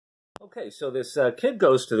Okay, so this kid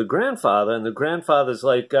goes to the grandfather, and the grandfather's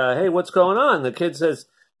like, "Hey, what's going on?" The kid says,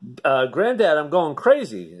 "Granddad, I'm going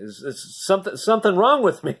crazy. Is something wrong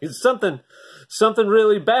with me? Is something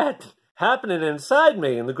really bad happening inside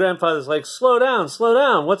me?" And the grandfather's like, "Slow down, slow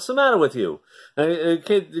down. What's the matter with you?" And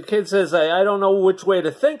the kid says, "I don't know which way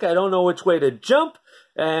to think. I don't know which way to jump."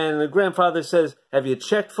 And the grandfather says, "Have you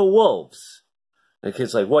checked for wolves?" The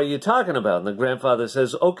kid's like, "What are you talking about?" And the grandfather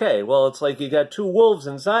says, "Okay, well, it's like you got two wolves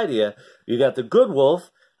inside you. You got the good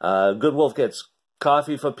wolf. Good wolf gets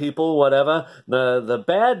coffee for people, whatever. The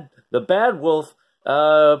bad wolf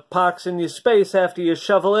parks in your space after you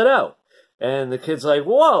shovel it out." And the kid's like,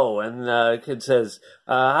 "Whoa!" And the kid says,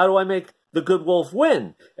 "How do I make the good wolf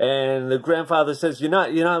win?" And the grandfather says, "You're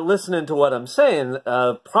not listening to what I'm saying.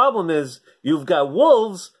 Problem is, you've got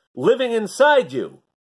wolves living inside you."